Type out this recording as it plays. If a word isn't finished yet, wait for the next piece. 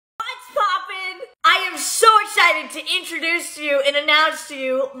Poppin'? I am so excited to introduce to you and announce to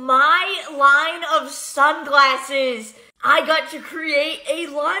you my line of sunglasses. I got to create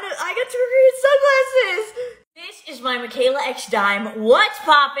sunglasses. This is my Mikayla X Dime What's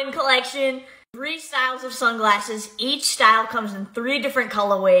Poppin' collection. 3 styles of sunglasses. Each style comes in 3 different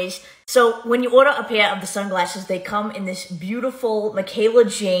colorways. So when you order a pair of the sunglasses, they come in this beautiful Mikayla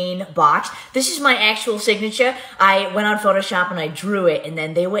Jane box. This is my actual signature. I went on Photoshop and I drew it, and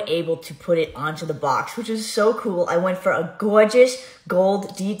then they were able to put it onto the box, which is so cool. I went for a gorgeous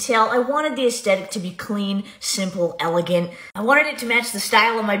gold detail. I wanted the aesthetic to be clean, simple, elegant. I wanted it to match the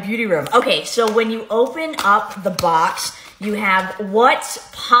style of my beauty room. Okay, so when you open up the box, you have What's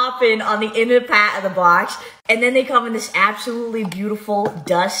Poppin' on the inner part of the box, and then they come in this absolutely beautiful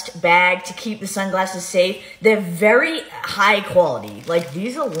dust bag to keep the sunglasses safe. They're very high quality. Like,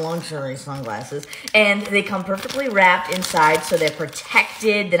 these are luxury sunglasses, and they come perfectly wrapped inside, so they're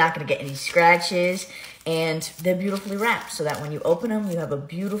protected. They're not gonna get any scratches, and they're beautifully wrapped so that when you open them, you have a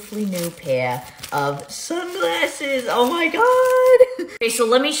beautifully new pair of sunglasses. Oh my God. Okay, so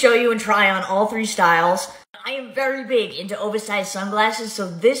let me show you and try on all 3 styles. I am very big into oversized sunglasses, so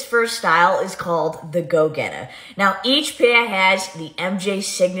this first style is called the Go-Getter. Now, each pair has the MJ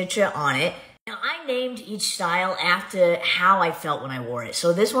signature on it. Now, I named each style after how I felt when I wore it.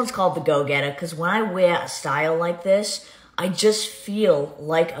 So this one's called the Go-Getter because when I wear a style like this, I just feel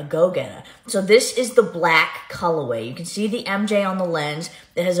like a go-getter. So this is the black colorway. You can see the MJ on the lens.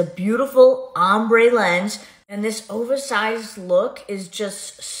 It has a beautiful ombre lens, and this oversized look is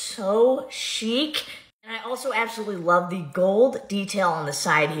just so chic. And I also absolutely love the gold detail on the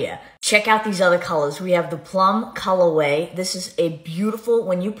side here. Check out these other colors. We have the plum colorway. This is a beautiful,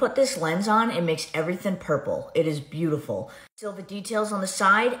 when you put this lens on, it makes everything purple. It is beautiful. Silver details on the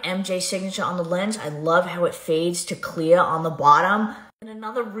side, MJ signature on the lens. I love how it fades to clear on the bottom. And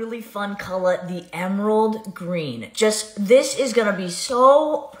another really fun color, the emerald green. Just, this is gonna be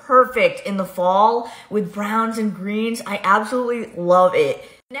so perfect in the fall with browns and greens. I absolutely love it.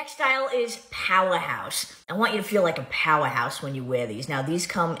 Next style is Powerhouse. I want you to feel like a powerhouse when you wear these. Now, these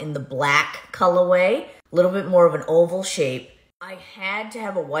come in the black colorway, a little bit more of an oval shape. I had to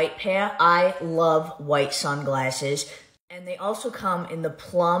have a white pair. I love white sunglasses. And they also come in the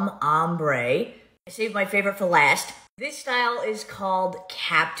plum ombre. I saved my favorite for last. This style is called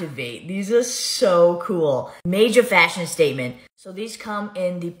Captivate. These are so cool. Major fashion statement. So these come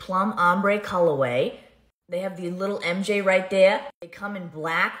in the plum ombre colorway. They have the little MJ right there. They come in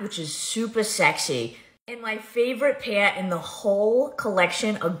black, which is super sexy. And my favorite pair in the whole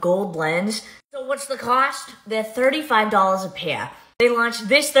collection, a gold lens. So what's the cost? They're $35 a pair. They launched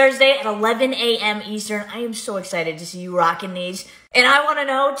this Thursday at 11 a.m. Eastern. I am so excited to see you rocking these. And I want to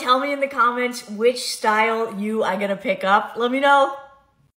know, tell me in the comments which style you are going to pick up. Let me know.